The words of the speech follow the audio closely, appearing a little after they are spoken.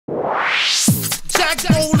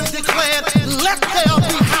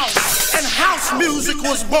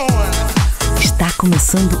Está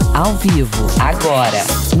começando ao vivo, agora,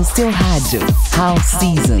 no seu rádio, House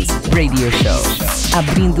Seasons Radio Show.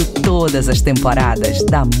 Abrindo todas as temporadas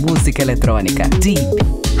da música eletrônica, Deep,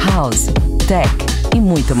 House, Tech e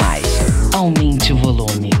muito mais. Aumente o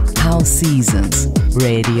volume. House Seasons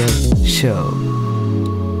Radio Show.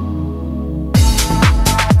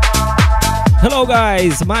 Hello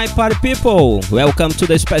guys, my party people! Welcome to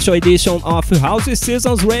the special edition of House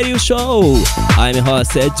Seasons Radio Show. I'm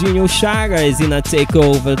host Edinho Chagas and I take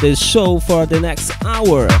over the show for the next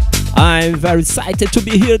hour. I'm very excited to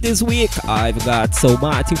be here this week. I've got so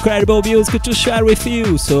much incredible music to share with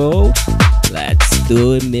you, so let's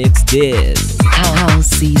mix this. House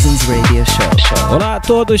Seasons Radio Show. Olá a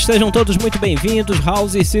todos, sejam todos muito bem-vindos.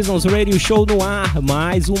 House Seasons Radio Show no ar.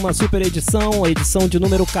 Mais uma super edição, a edição de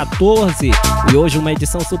número 14. E hoje uma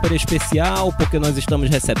edição super especial, porque nós estamos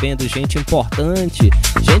recebendo gente importante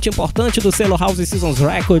do selo House Seasons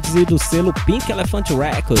Records e do selo Pink Elephant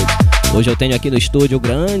Records. Hoje eu tenho aqui no estúdio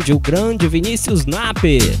o grande Vinicius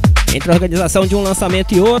Nape. Entre a organização de um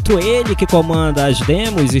lançamento e outro, ele que comanda as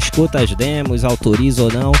demos, escuta as demos, autoriza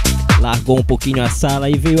ou não, largou um pouquinho a sala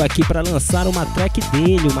e veio aqui para lançar uma track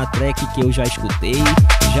dele, uma track que eu já escutei,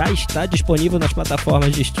 já está disponível nas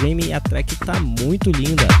plataformas de streaming e a track tá muito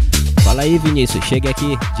linda. Fala aí, Vinícius, chega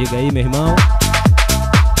aqui, diga aí, meu irmão.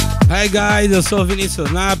 Hi guys, eu sou o Vinicius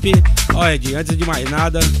Nape. Ed, antes de mais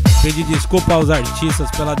nada, pedir desculpa aos artistas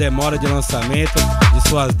pela demora de lançamento de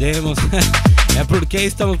suas demos. É porque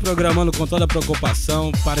estamos programando com toda a preocupação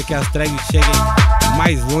para que as tracks cheguem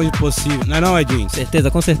mais longe possível. Não é não, Edinho?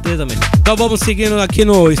 Com certeza mesmo. Então vamos seguindo aqui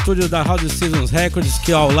no estúdio da House Seasons Records,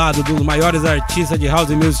 que é ao lado dos maiores artistas de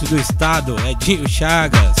House Music do estado, Edinho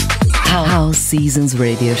Chagas. House Seasons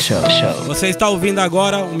Radio Show. Você está ouvindo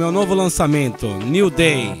agora o meu novo lançamento, New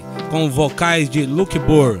Day, com vocais de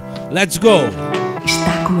Burr. Let's go!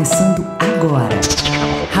 Está começando agora.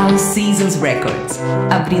 House Seasons Records,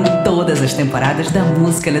 abrindo todas as temporadas da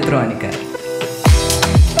música eletrônica.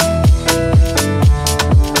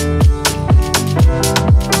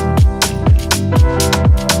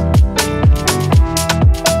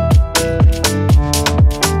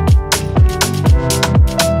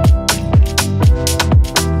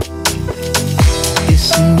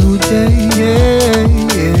 It's a new day, yeah,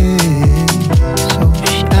 yeah. So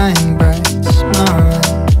shine bright, smile.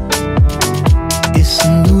 It's a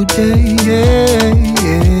new day, yeah,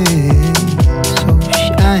 yeah. So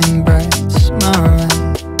shine bright, smile.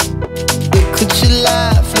 Look at your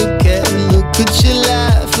life, look at it. Look at your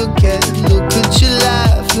life, look at it. Look at your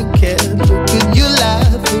life, look at it. Look at your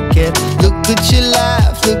life, look at it. Look at your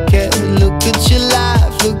life, look at it. Look at your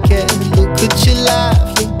life, look at it. Look at your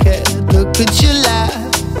life, look at it. Look at your life.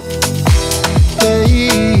 Yeah,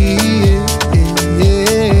 yeah,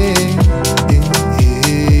 yeah,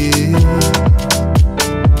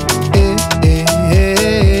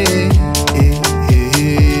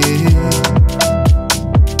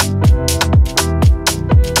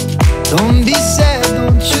 Don't be sad,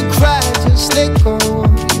 don't you cry, just let go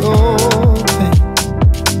of your pain.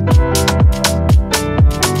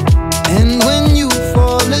 And when you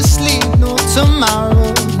fall asleep, know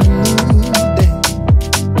tomorrow's a new day.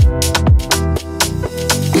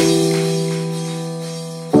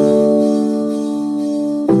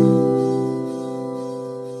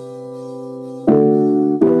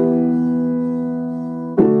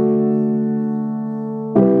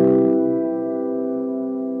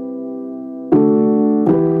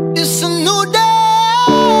 It's a new day,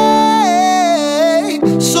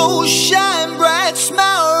 so shine bright,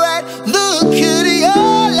 smile right, look at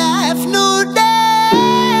your life. New day,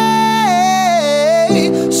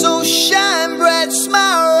 so shine bright,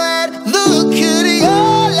 smile right, look at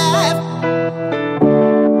your life.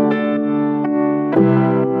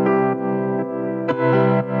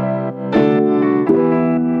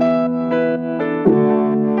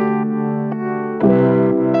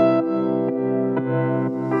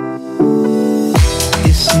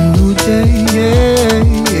 It's a new day, yeah,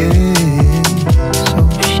 yeah. So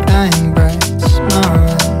shine bright,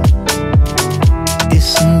 smile.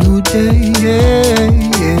 It's a new day, yeah,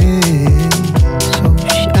 yeah. So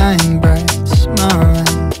shine bright, smile.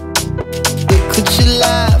 Look at your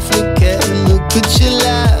life, look at it. Look at your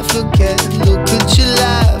life, look at it. Look at your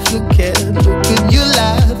life, look at it. Look at your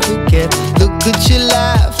life, look at it. Look at your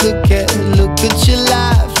life, look at it. Look at your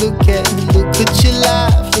life, look at it. Look at your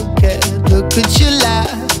life, look at it. Look at your life.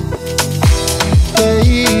 Yeah,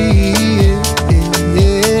 yeah, yeah, yeah,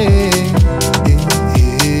 yeah.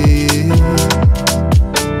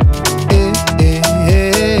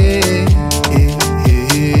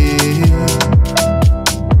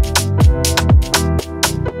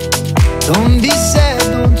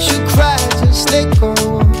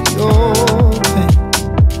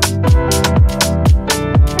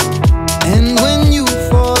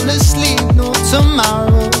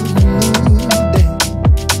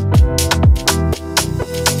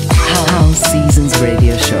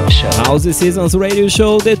 House Seasons Radio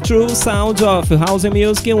Show, The True Sound of House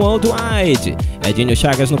Music Worldwide. Edinho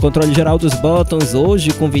Chagas no controle geral dos buttons,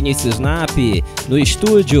 hoje com Vinicius Nape no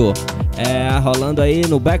estúdio, rolando aí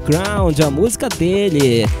no background a música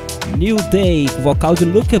dele, New Day, vocal de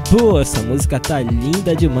Luke Burr. Essa música tá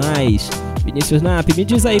linda demais. Vinicius Nape, me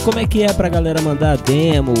diz aí como é que é pra galera mandar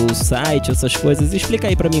demo, o site, essas coisas. Explica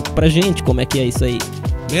aí pra gente como é que é isso aí.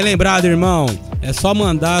 Bem lembrado, irmão. É só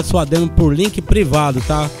mandar sua demo por link privado,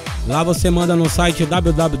 tá? Lá você manda no site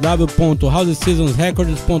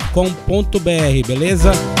www.housesseasonsrecords.com.br,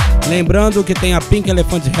 beleza? Lembrando que tem a Pink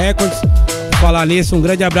Elephant Records. Por falar nisso, um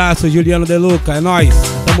grande abraço, Juliano De Luca. É nóis,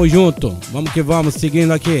 tamo junto. Vamos que vamos,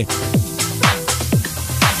 seguindo aqui.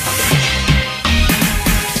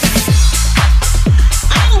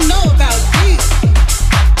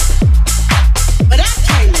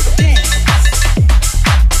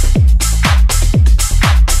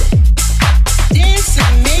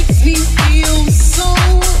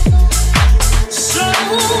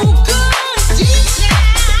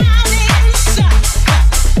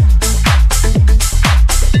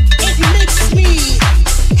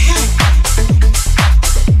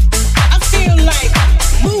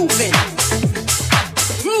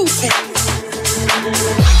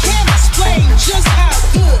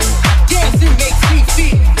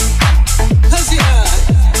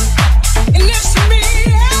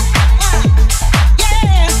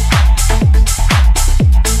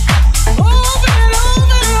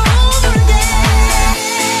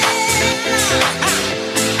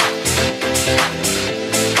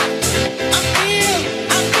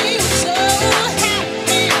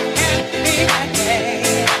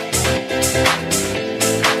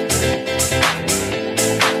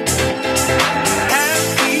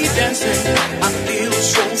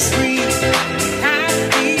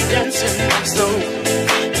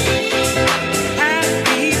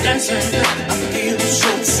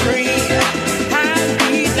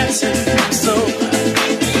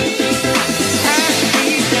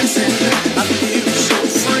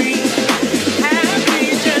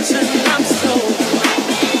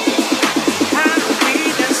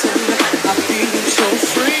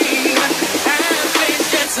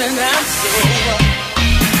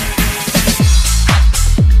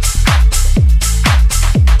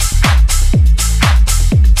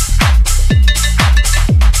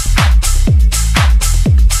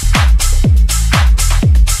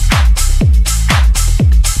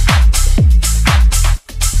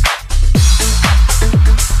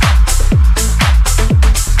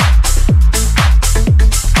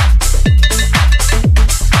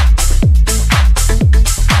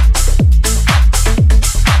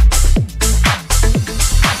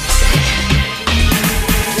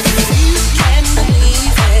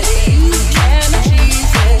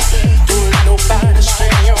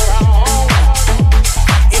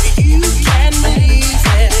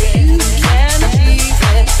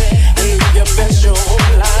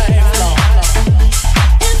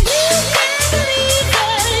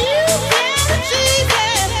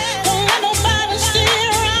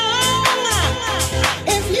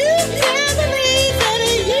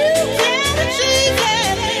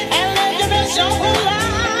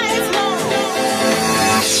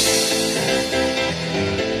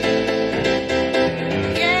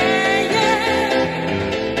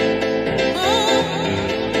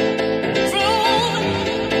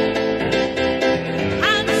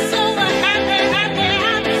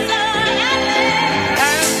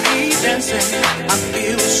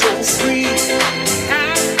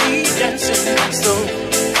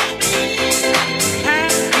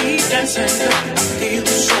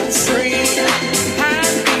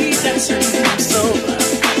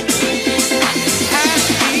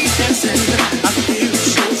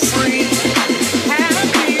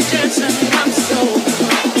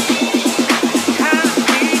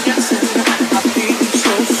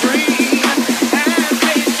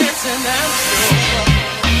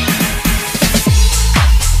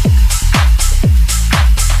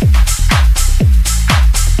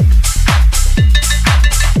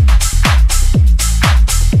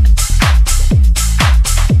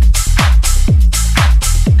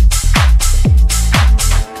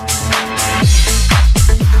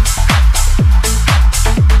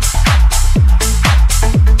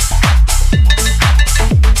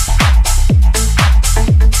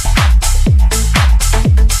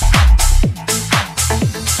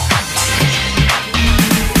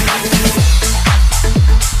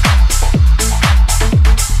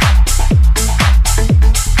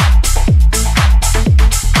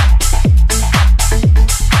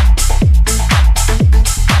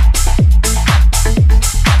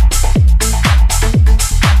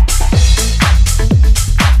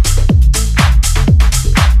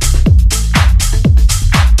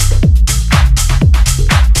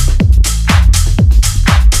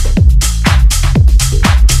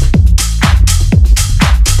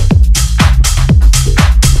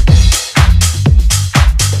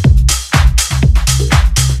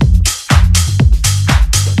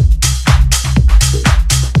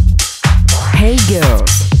 Hey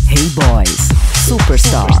girls, hey boys,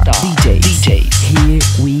 superstar DJs.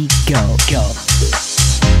 Here we go.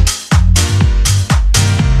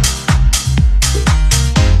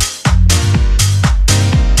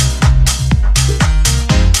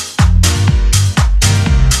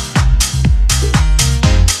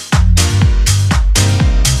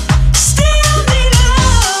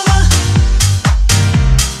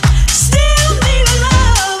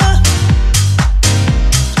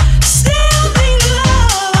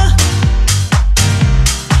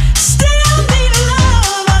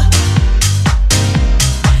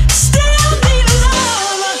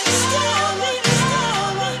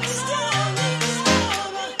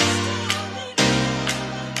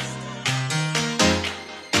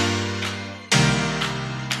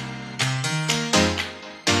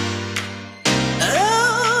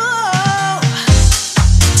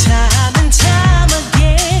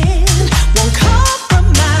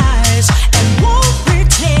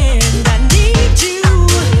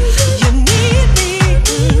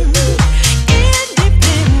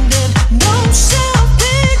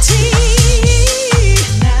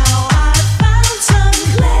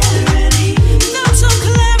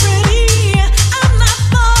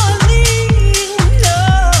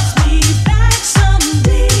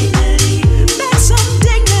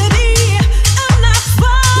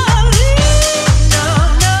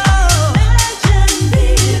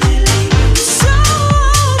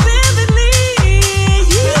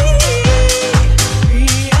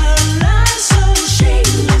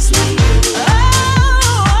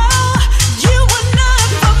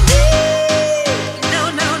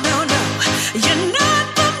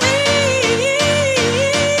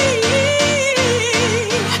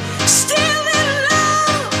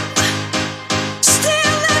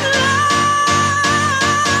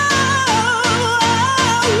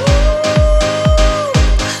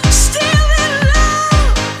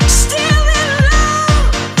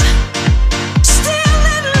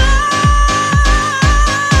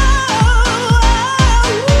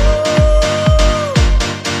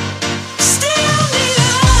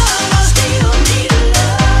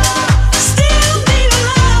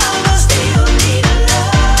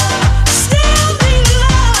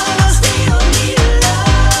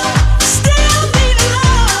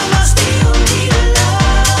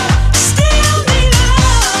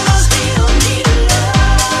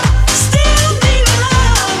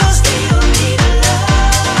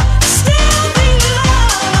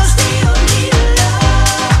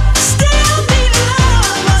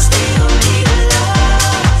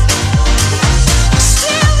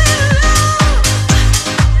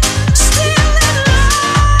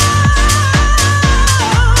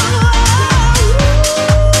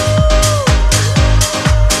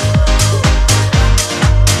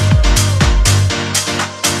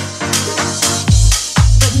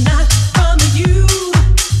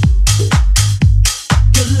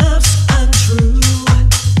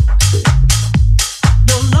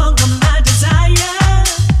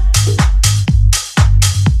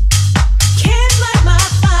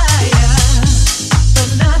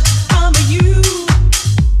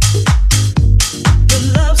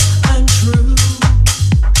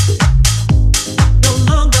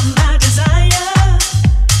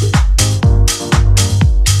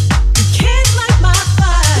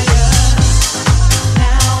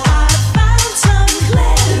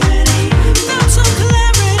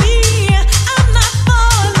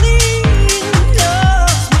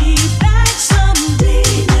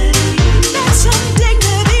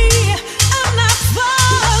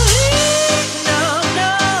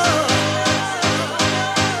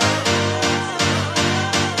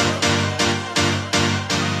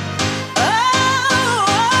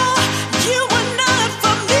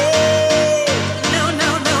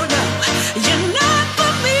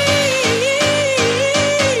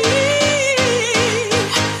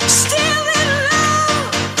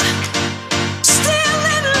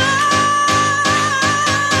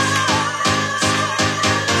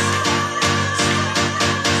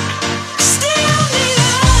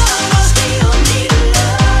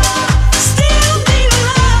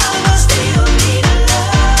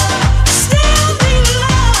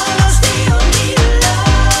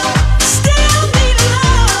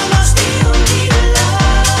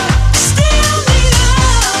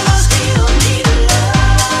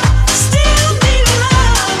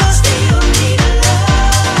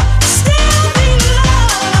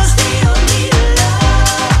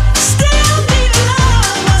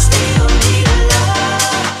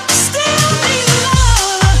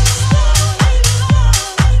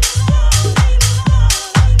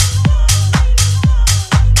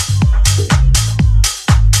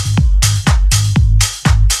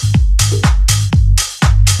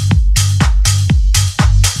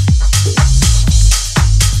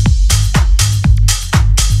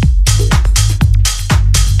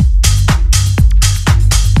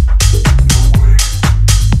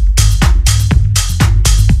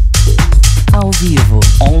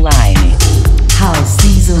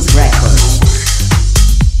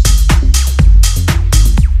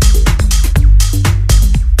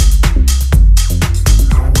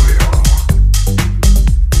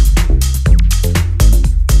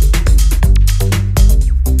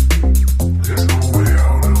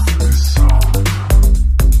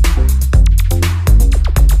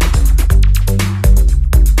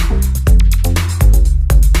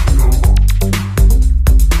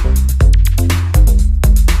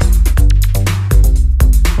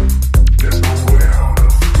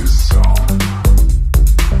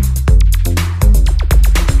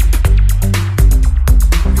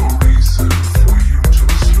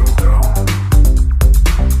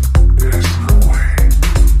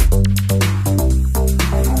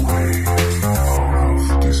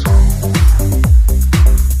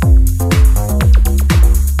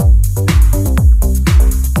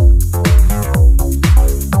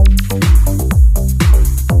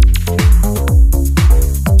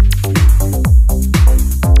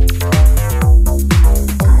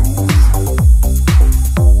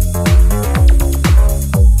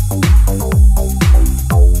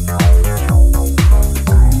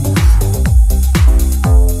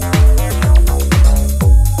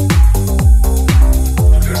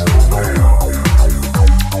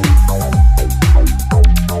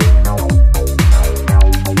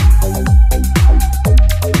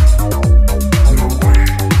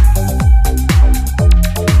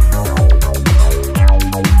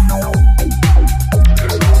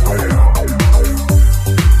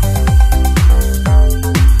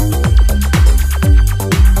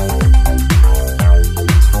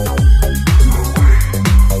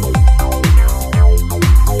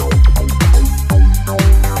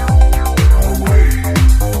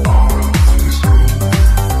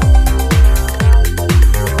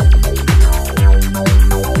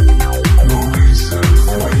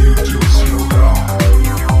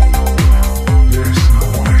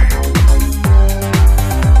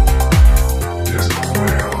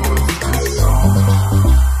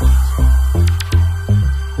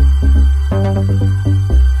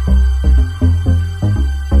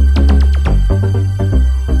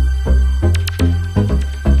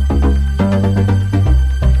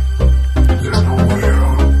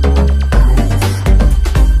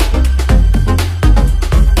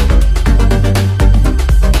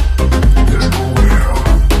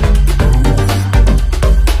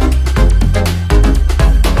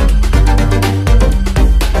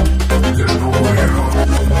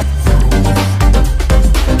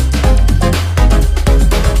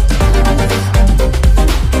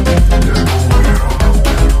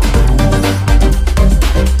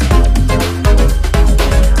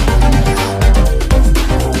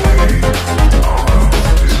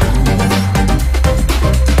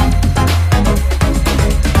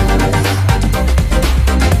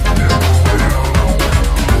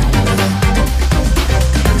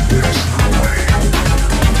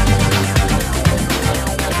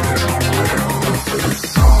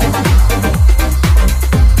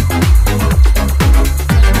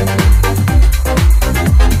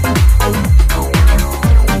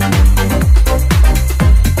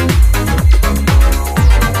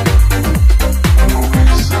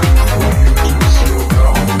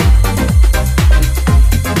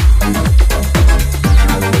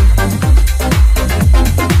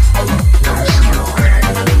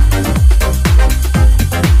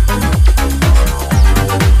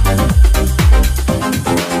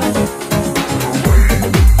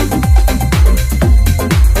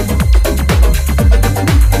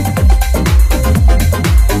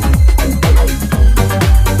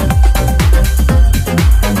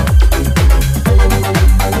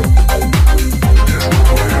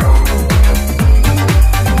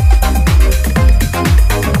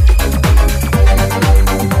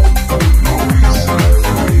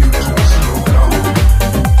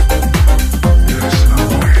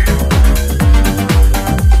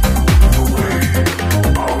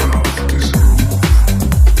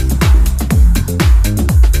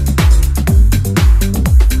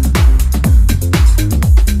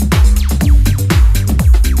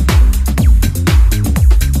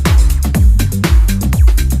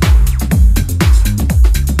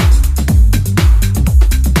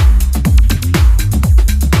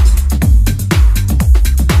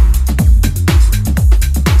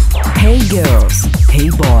 girls, hey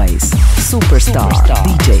boys, superstar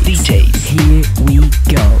DJs. Here we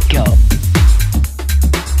go.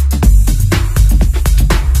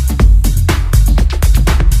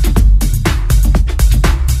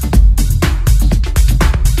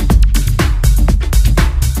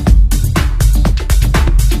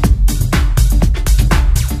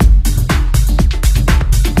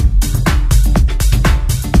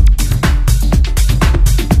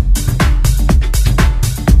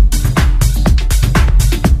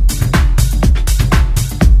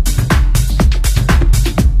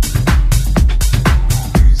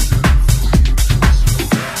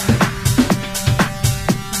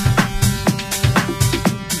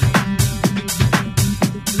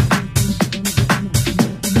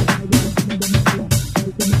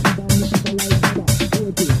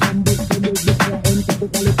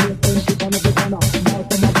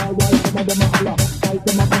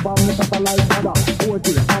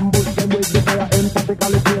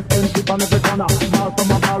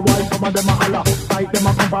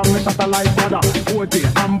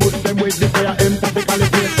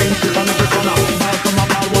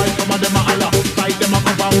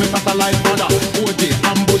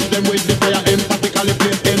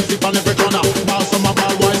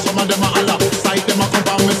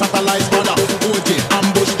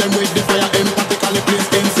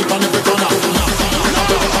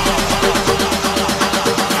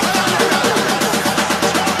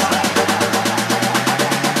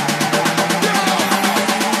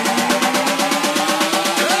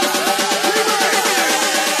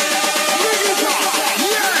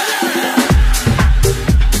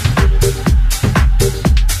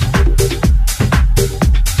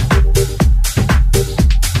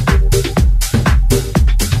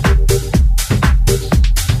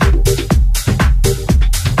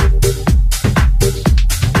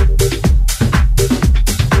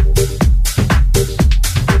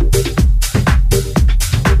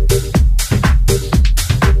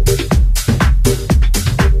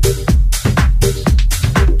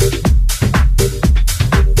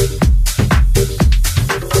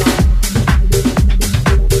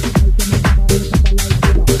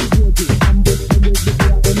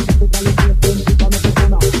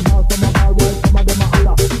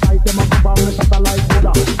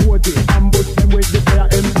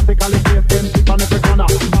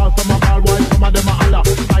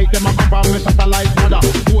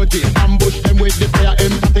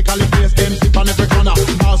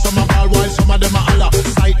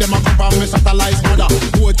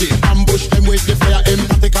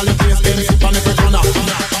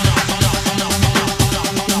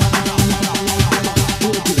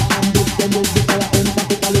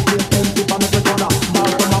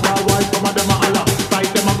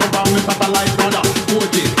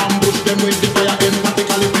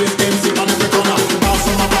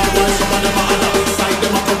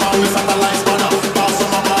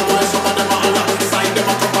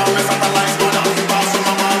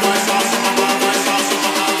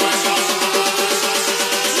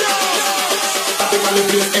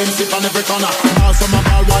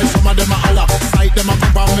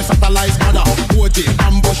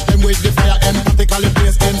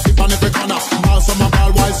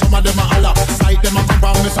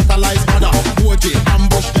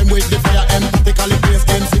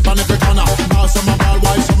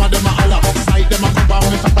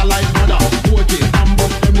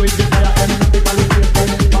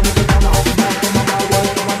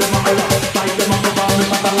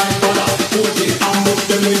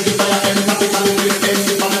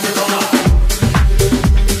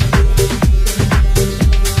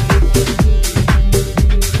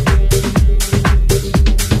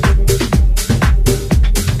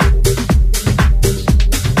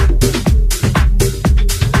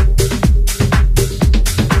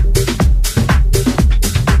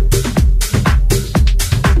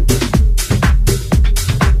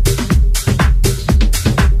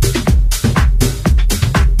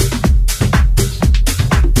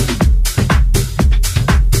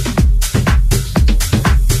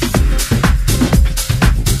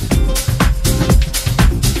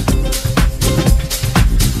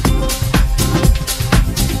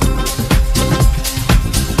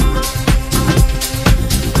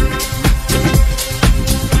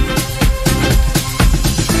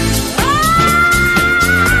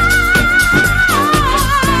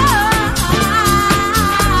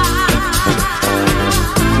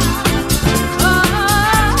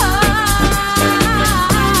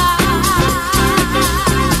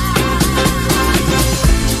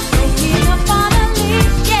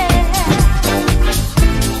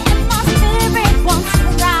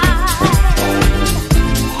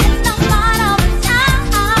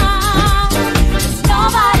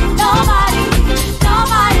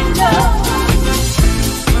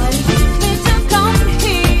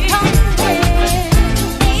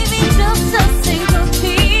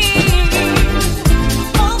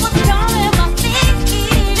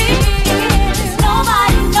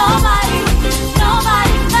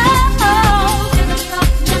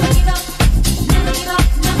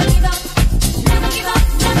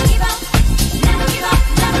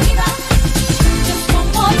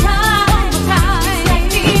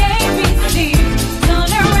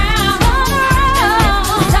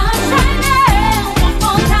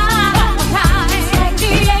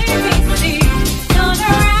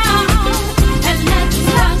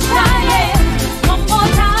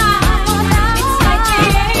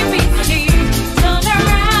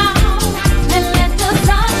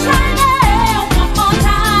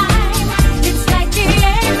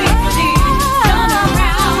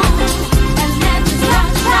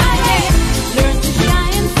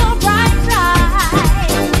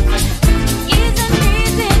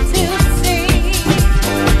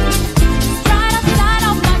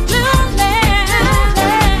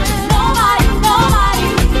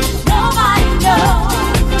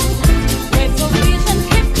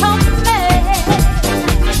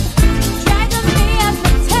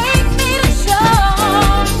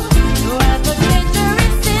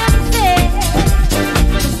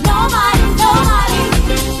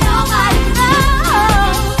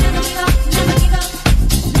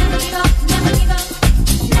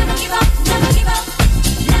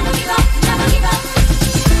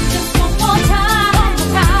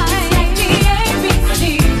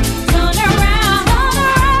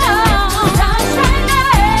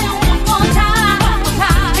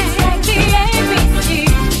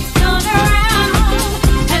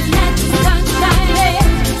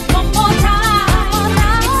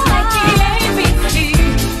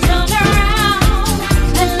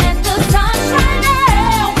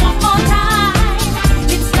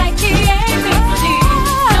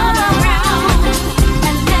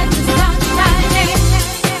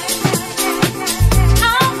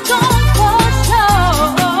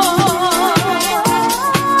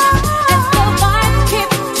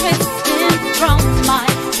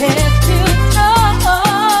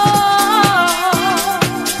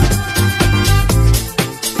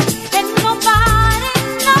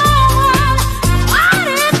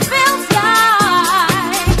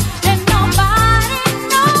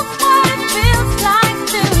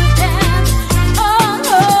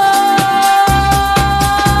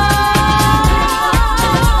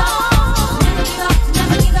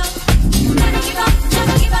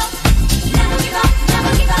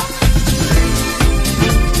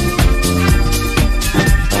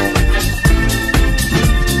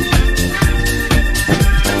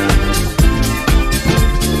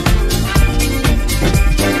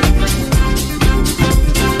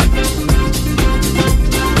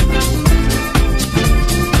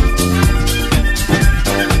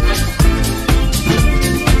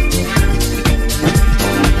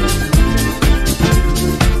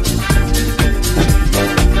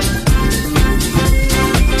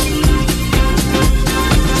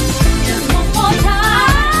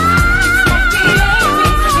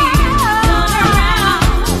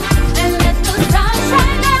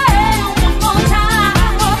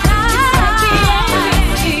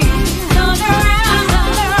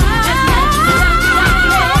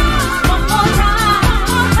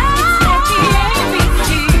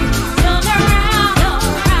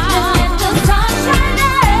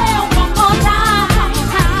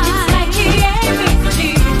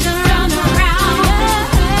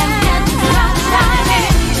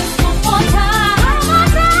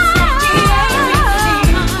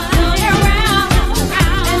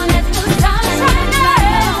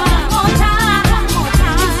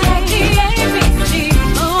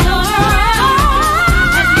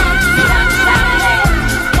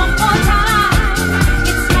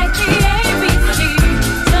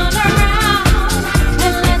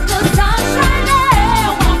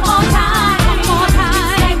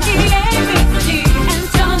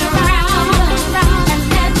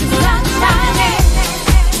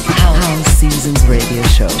 Seasons Radio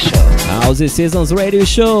Show. House Seasons Radio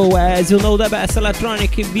Show, as you know, the best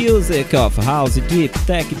electronic music of house, deep,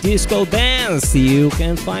 tech, disco, dance, you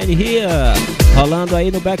can find here. Rolando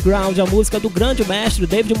aí no background a música do grande mestre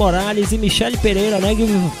David Morales e Michele Perera,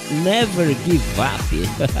 Never Give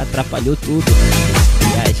Up. Atrapalhou tudo.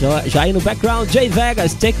 Já aí no background, Jay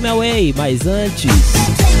Vegas, Take Me Away. Mas antes,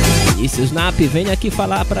 Vinicius Nape, vem aqui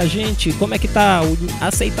falar pra gente como é que tá a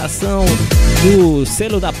aceitação do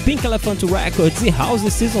selo da Pink Elephant Records e House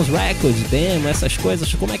Seasons Records, demo, essas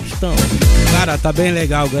coisas, como é que estão? Cara, tá bem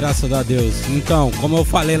legal, graças a Deus. Então, como eu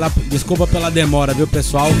falei lá, desculpa pela demora, viu,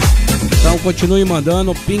 pessoal? Então, continue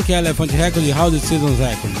mandando Pink Elephant Records e House Seasons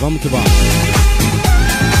Records. Vamos que vamos.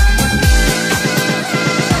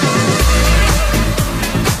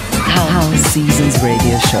 House Seasons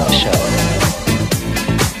Radio Show.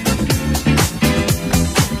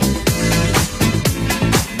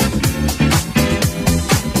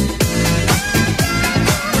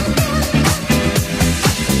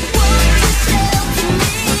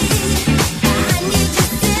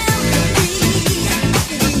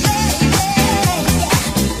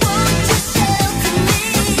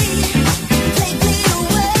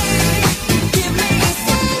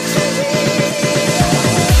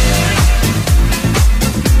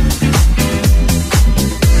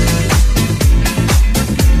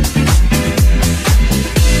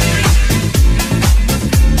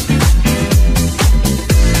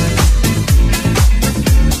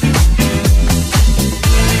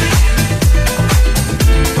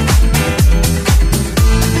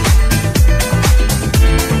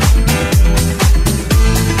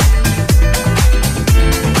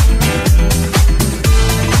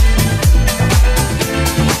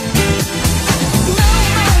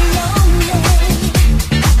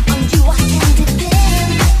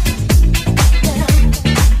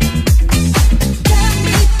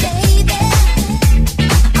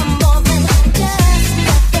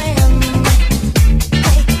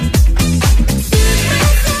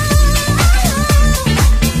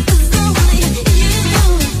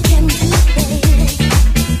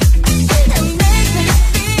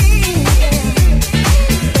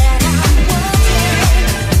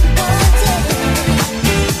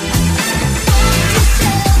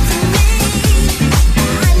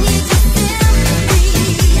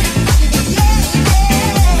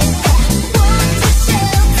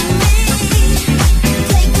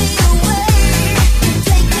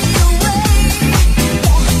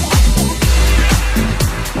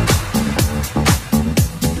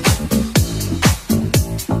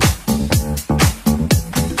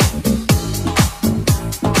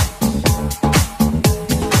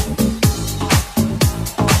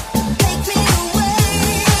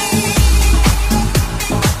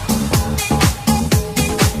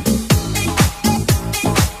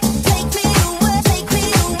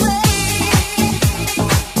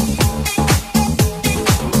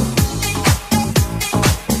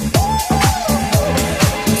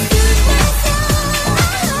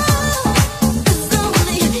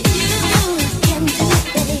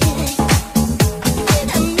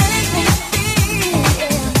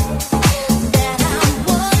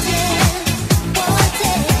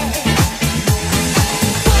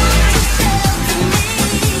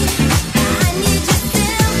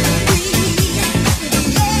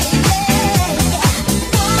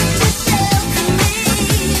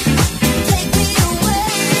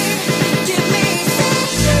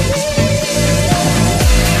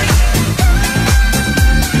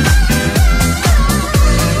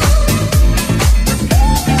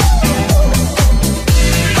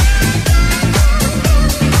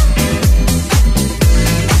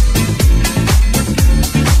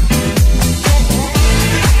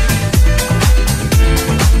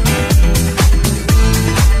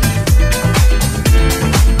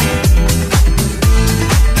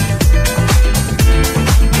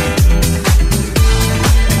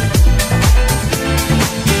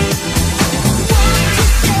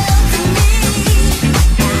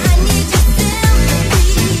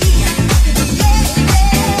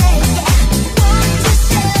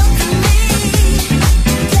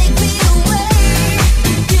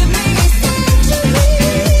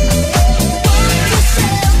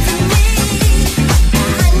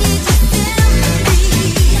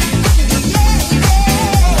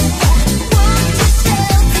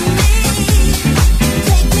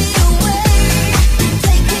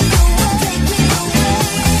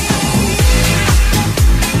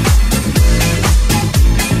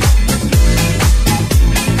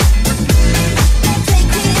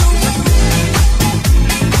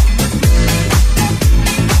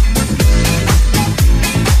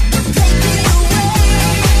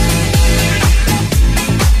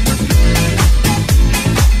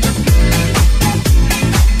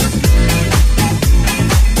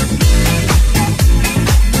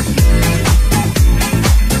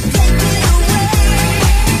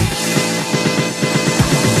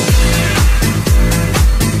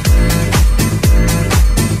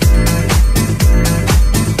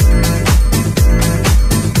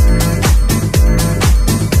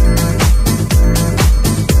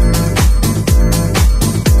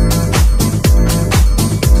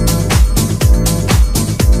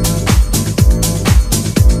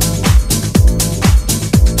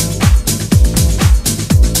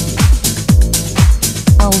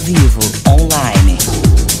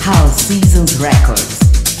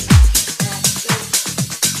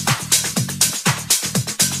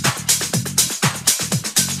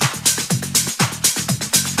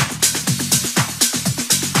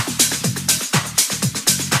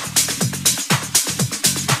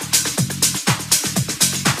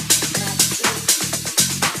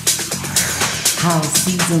 House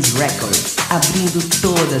Seasons Records, abrindo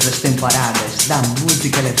todas as temporadas da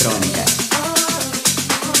música eletrônica.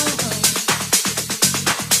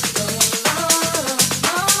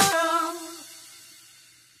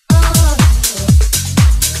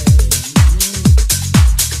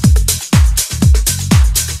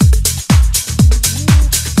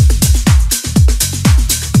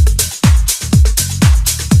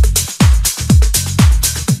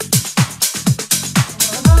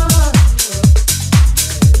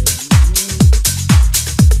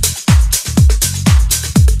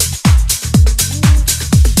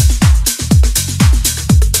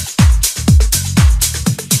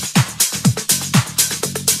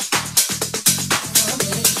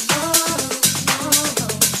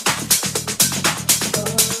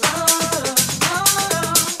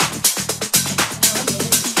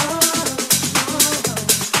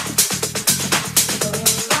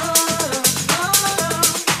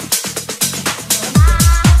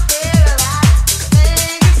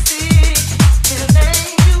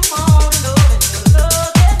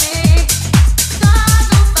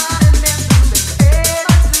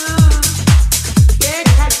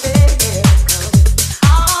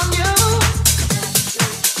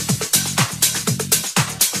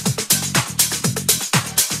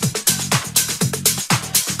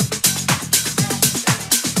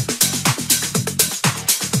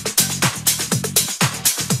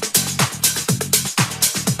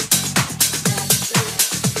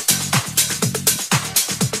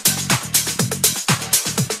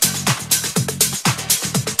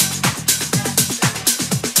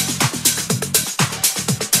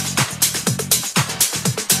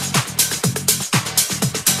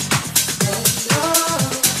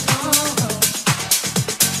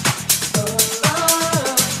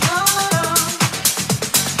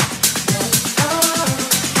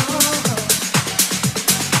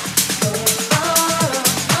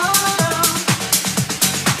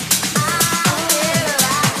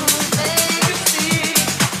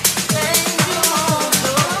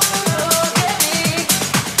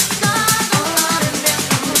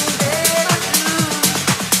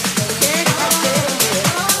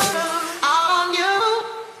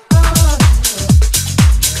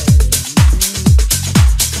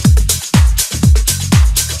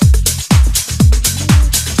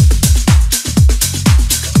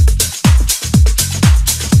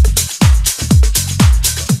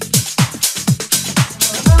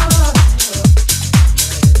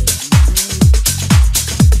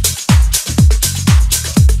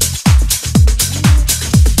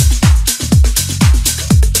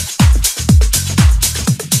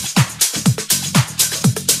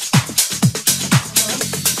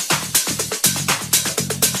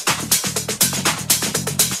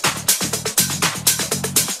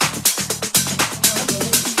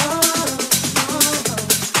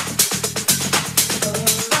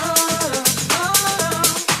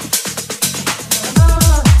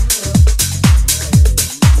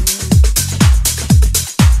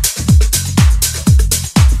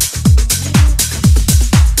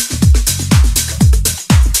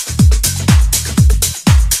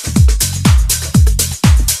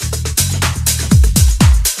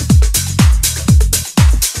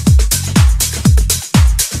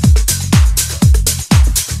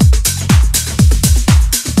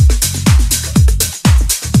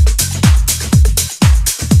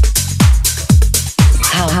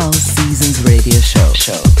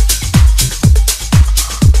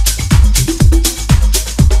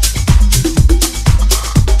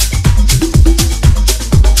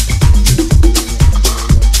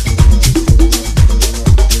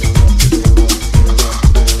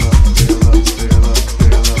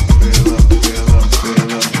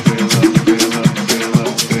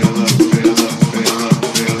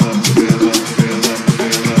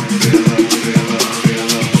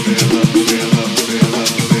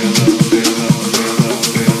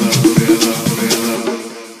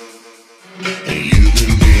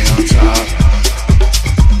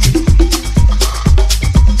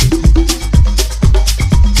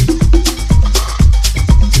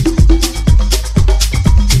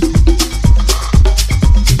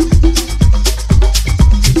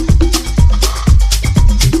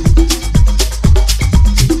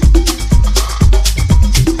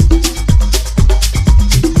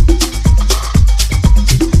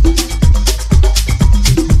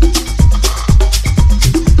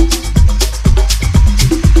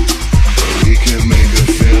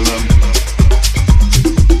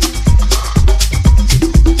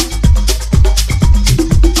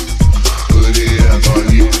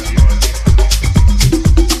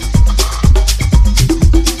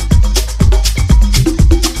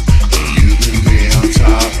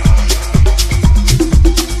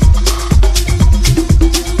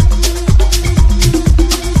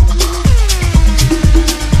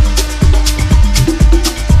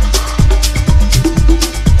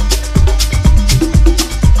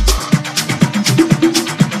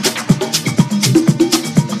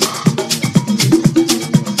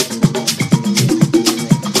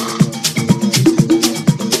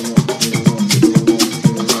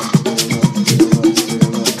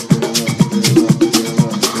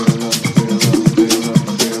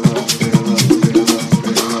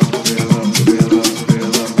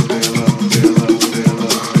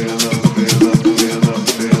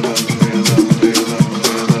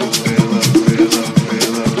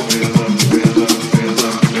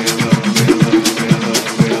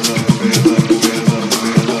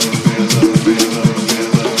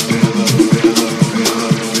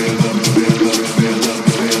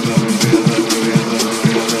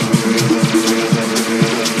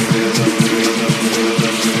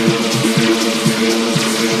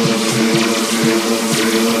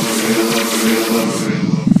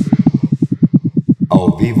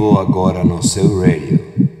 Ao vivo agora no seu radio,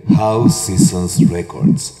 House Seasons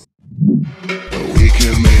Records. We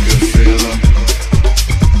can make a feel.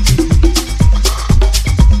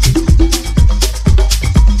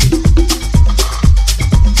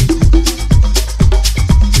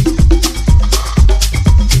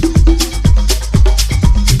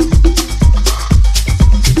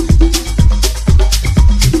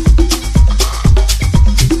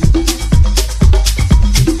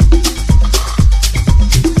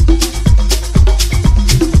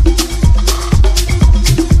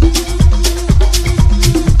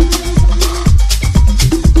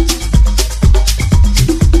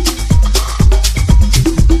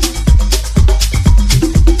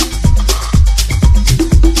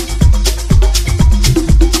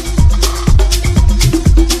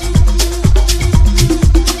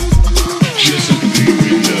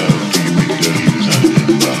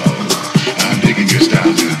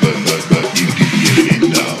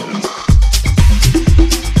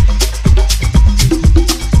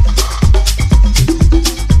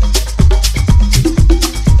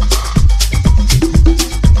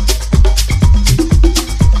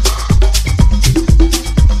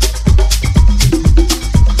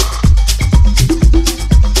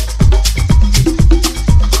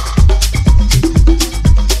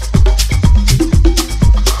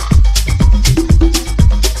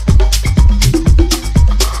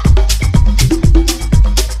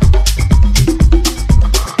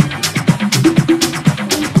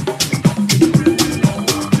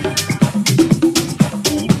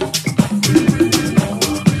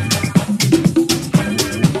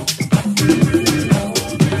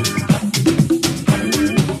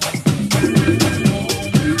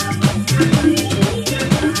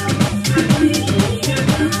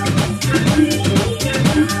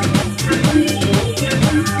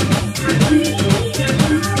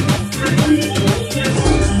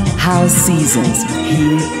 Seasons,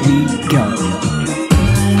 here we go.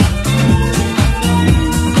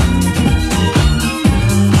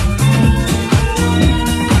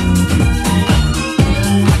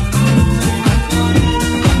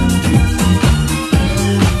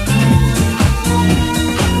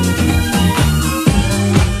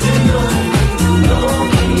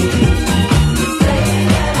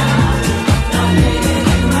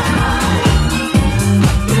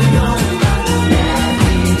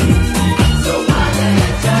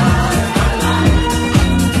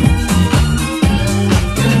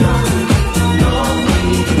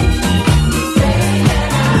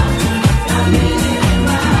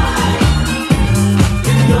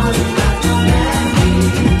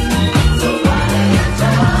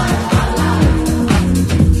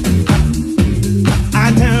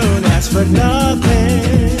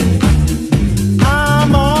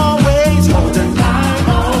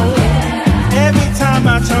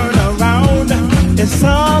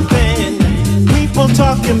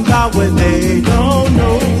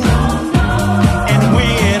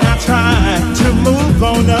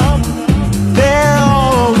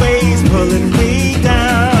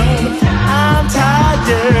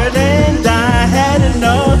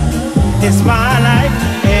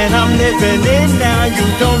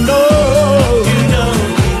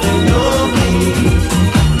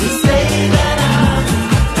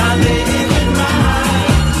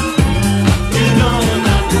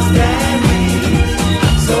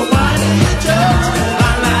 So why do you judge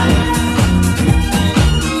my life?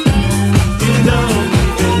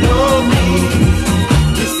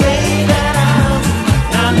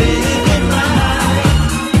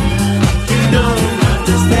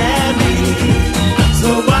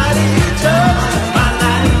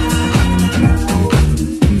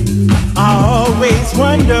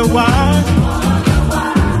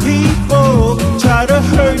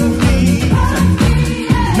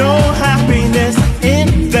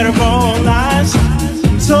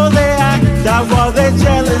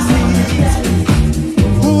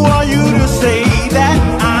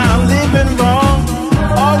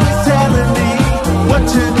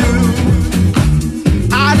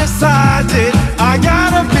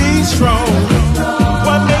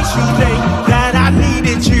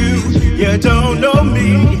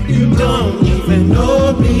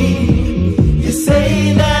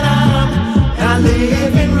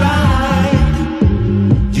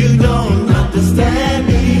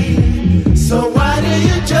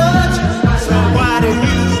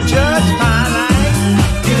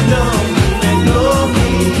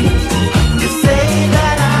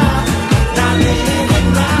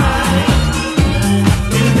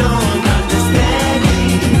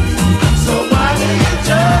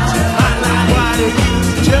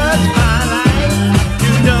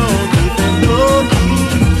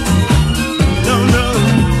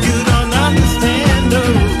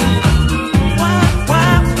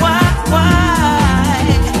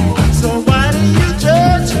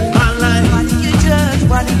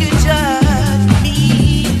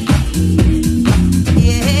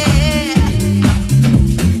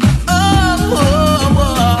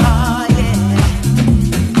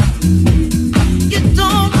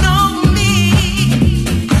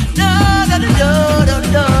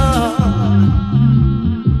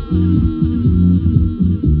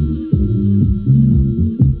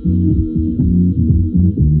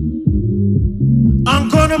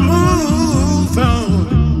 move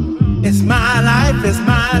on. It's my life, it's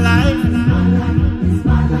my life.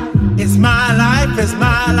 It's my life, it's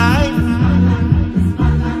my life.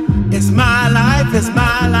 It's my life, it's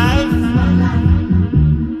my life.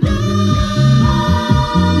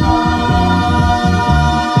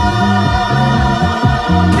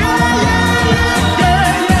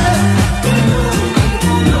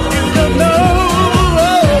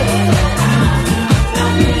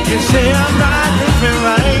 Say I'm not living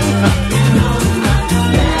right.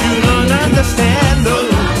 You don't understand though.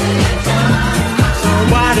 So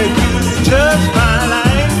why do you judge my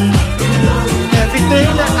life? Everything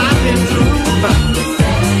that I've been through,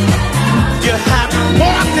 you haven't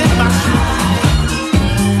walked in my shoes.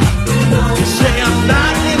 You say I'm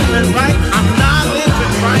not living right. I'm not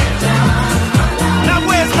living right. Now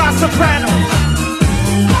where's my soprano?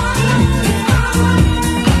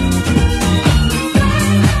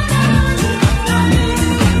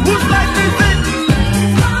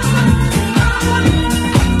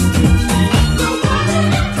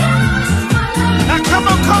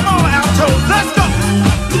 Let's go!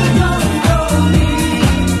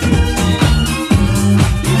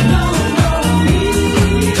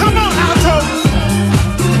 Come on, altos!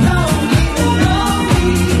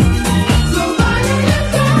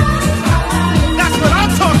 That's what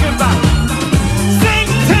I'm talking about. Sing,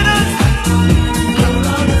 tenors!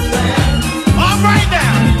 All right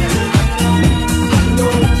now!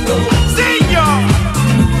 Sing, y'all!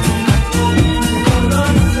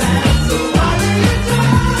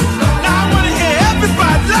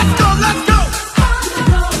 Let's go, let's go!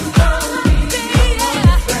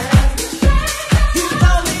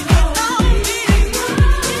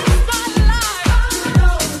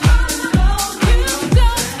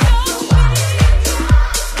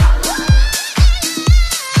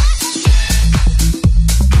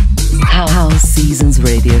 House Seasons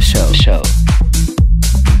Radio Show.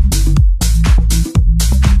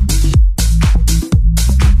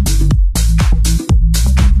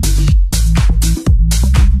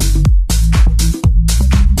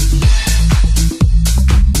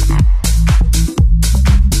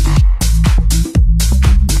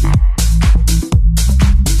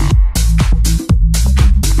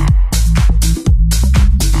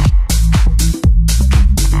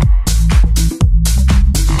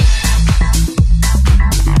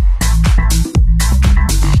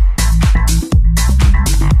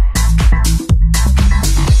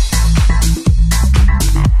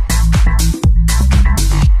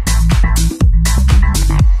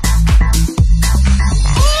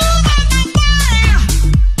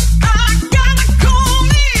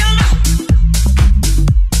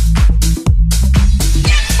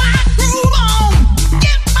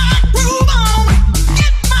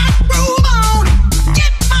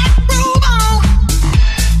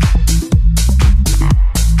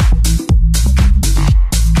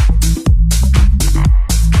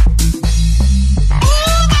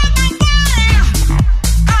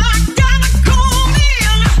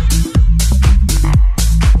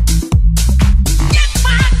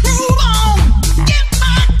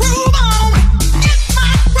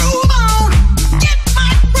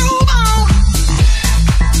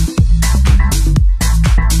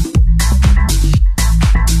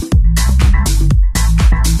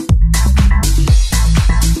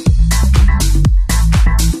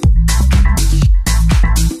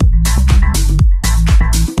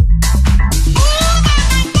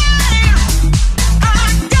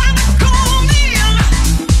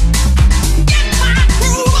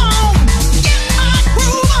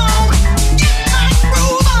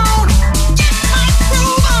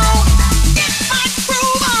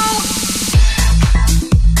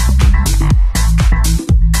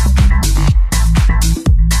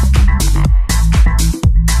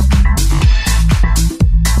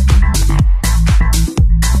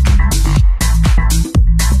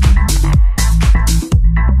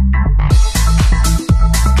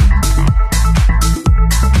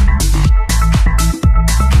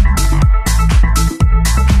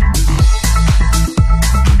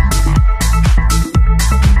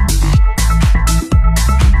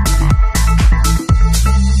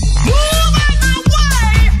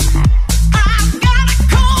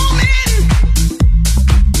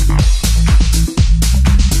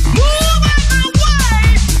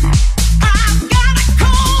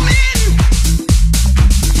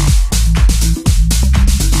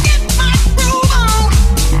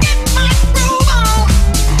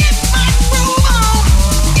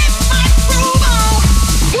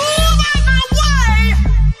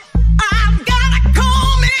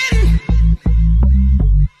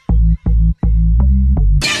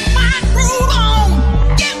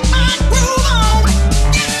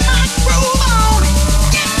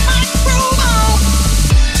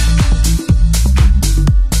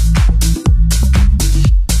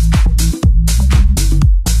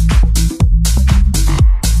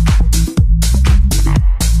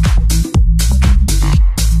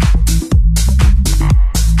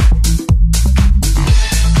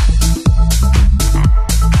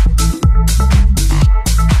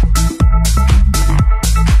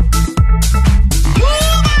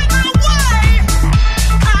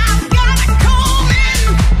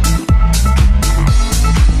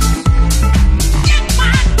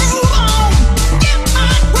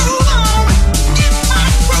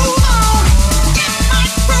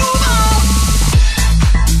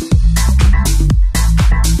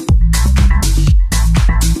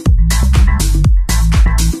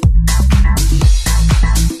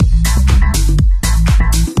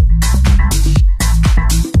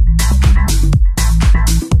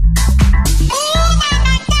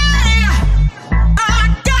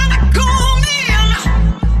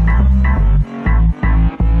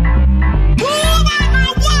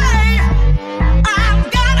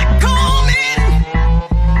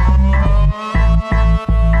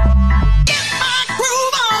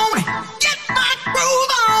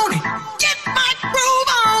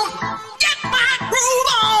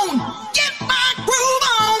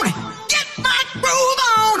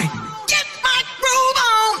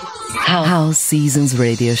 Seasons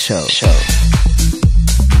Radio Show.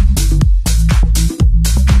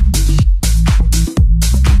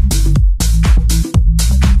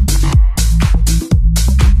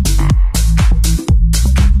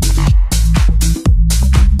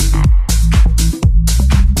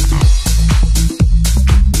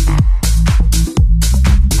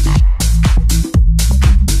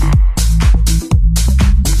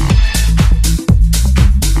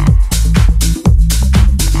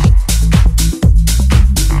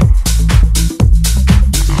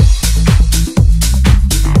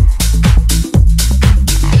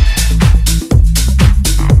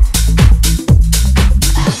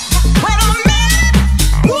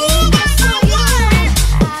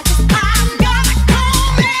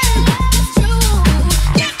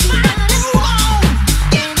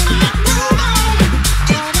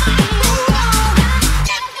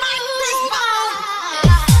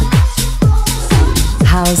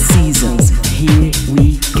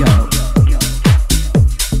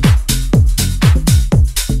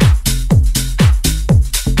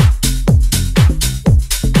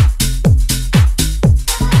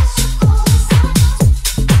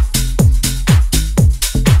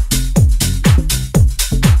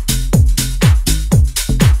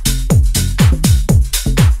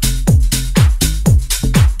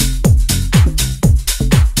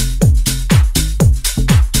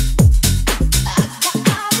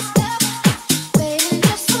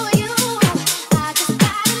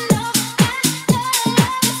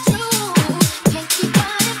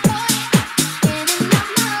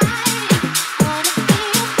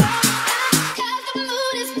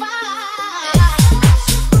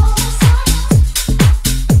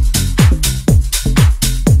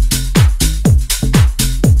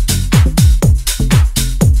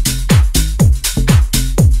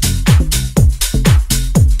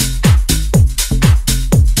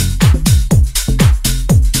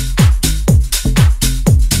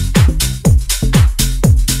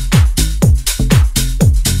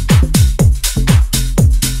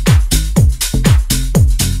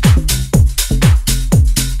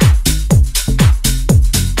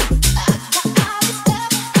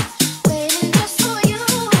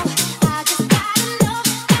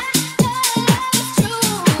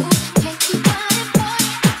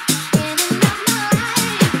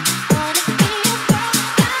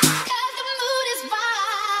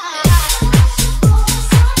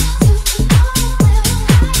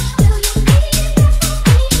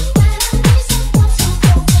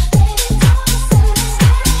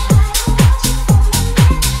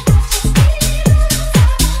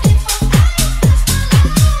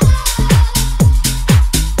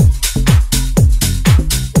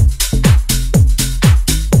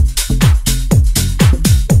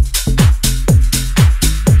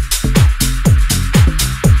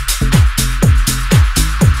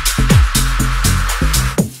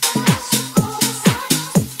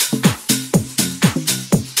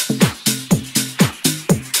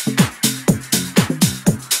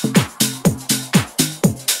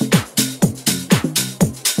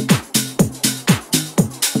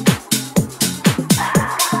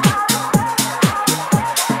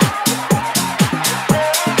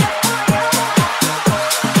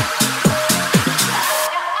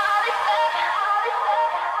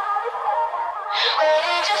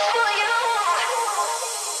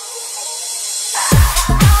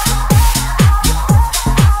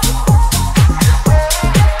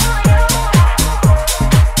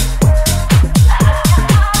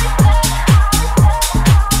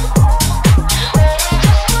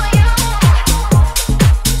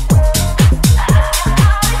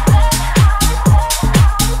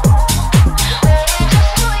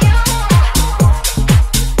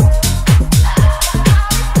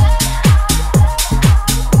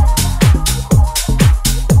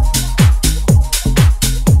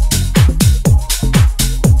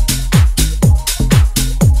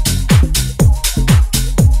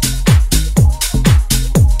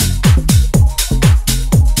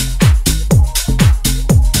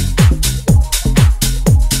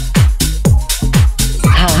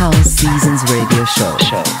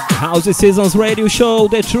 House Seasons Radio Show,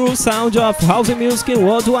 The True Sound of House Music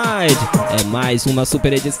Worldwide. É mais uma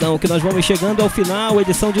super edição que nós vamos chegando ao final,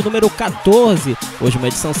 edição de número 14. Hoje uma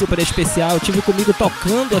edição super especial, tive comigo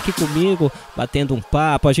tocando aqui comigo, batendo um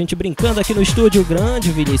papo, a gente brincando aqui no estúdio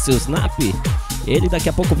grande, Vinicius Nape. Ele daqui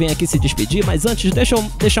a pouco vem aqui se despedir, mas antes deixa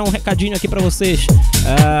eu deixar um recadinho aqui pra vocês.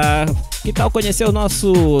 Que tal conhecer os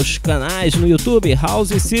nossos canais no YouTube, House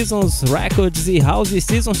Seasons Records e House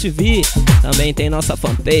Seasons TV. Também tem nossa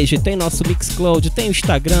fanpage, tem nosso Mixcloud, tem o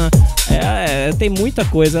Instagram, tem muita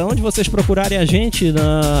coisa. Onde vocês procurarem a gente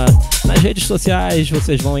nas redes sociais,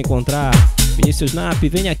 vocês vão encontrar Vinicius Nape.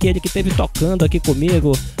 Vem aquele que esteve tocando aqui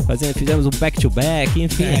comigo, fizemos um back-to-back,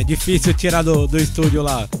 enfim. É difícil tirar do estúdio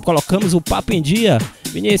lá. Colocamos o papo em dia.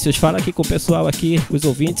 Vinícius, fala aqui com o pessoal aqui, os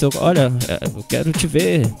ouvintes. Olha, eu quero te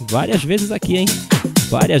ver várias vezes aqui, hein?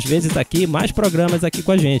 Várias vezes aqui, mais programas aqui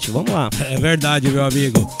com a gente. Vamos lá. É verdade, meu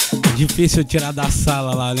amigo. Difícil tirar da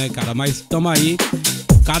sala lá, né, cara? Mas tamo aí.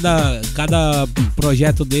 Cada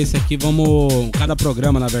projeto desse aqui, cada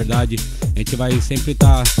programa, na verdade, a gente vai sempre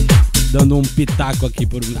estar dando um pitaco aqui,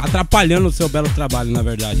 atrapalhando o seu belo trabalho, na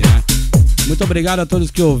verdade, né? Muito obrigado a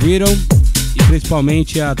todos que ouviram. E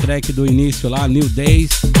principalmente a track do início lá, New Days.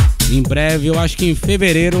 Em breve, eu acho que em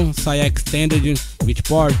fevereiro, sai a Extended,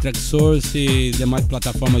 Beatport, TrackSource e demais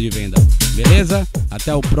plataformas de venda. Beleza?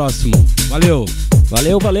 Até o próximo. Valeu!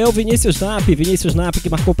 Valeu, Vinicius Nape que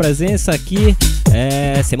marcou presença aqui.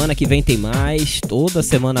 Semana que vem tem mais, toda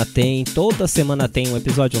semana tem um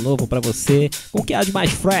episódio novo pra você, com o que há de mais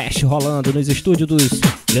fresh rolando nos estúdios dos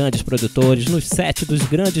grandes produtores, nos sets dos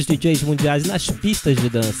grandes DJs mundiais, nas pistas de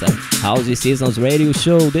dança. House Seasons Radio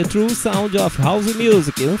Show, The True Sound of House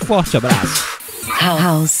Music. Um forte abraço.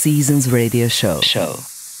 House Seasons Radio Show.